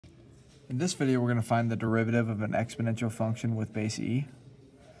In this video, we're going to find the derivative of an exponential function with base e.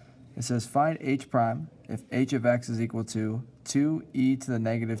 It says find h prime if h of x is equal to 2e to the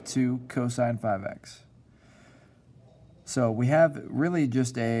negative 2 cosine 5x. So we have really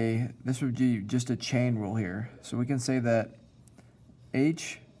just this would be just a chain rule here. So we can say that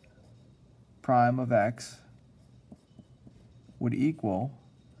h prime of x would equal,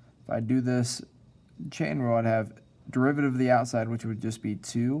 if I do this chain rule, I'd have derivative of the outside, which would just be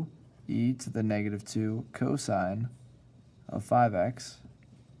 2e to the negative 2 cosine of 5x.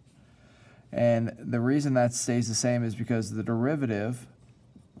 And the reason that stays the same is because the derivative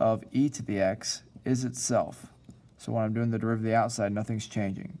of e to the x is itself. So when I'm doing the derivative of the outside, nothing's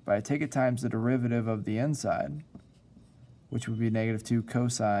changing. But I take it times the derivative of the inside, which would be negative 2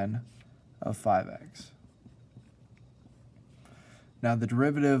 cosine of 5x. Now the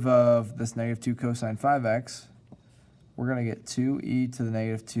derivative of this negative 2 cosine 5x, we're going to get 2e to the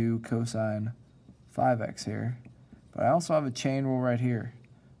negative 2 cosine 5x here. But I also have a chain rule right here.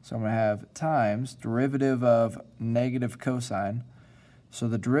 So I'm going to have times derivative of negative cosine. So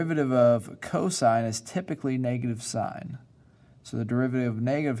the derivative of cosine is typically negative sine. So the derivative of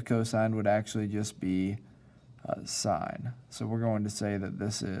negative cosine would actually just be sine. So we're going to say that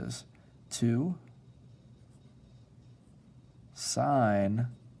this is 2 sine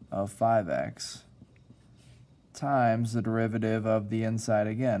of 5x times the derivative of the inside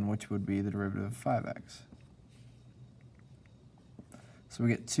again, which would be the derivative of 5x. So we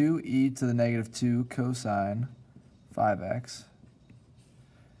get 2e to the negative 2 cosine 5x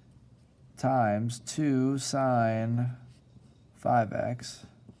times 2 sine 5x,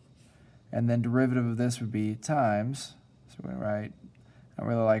 and then derivative of this would be times, so we write, I don't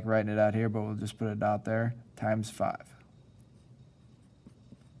really like writing it out here, but we'll just put a dot there, times 5.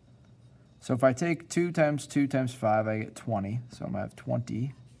 So if I take 2 times 2 times 5, I get 20, so I'm going to have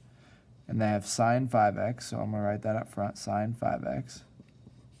 20, and then I have sine 5x, so I'm going to write that up front, sine 5x.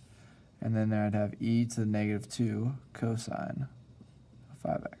 And then there I'd have e to the negative 2 cosine of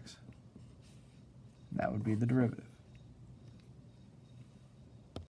 5x. And that would be the derivative.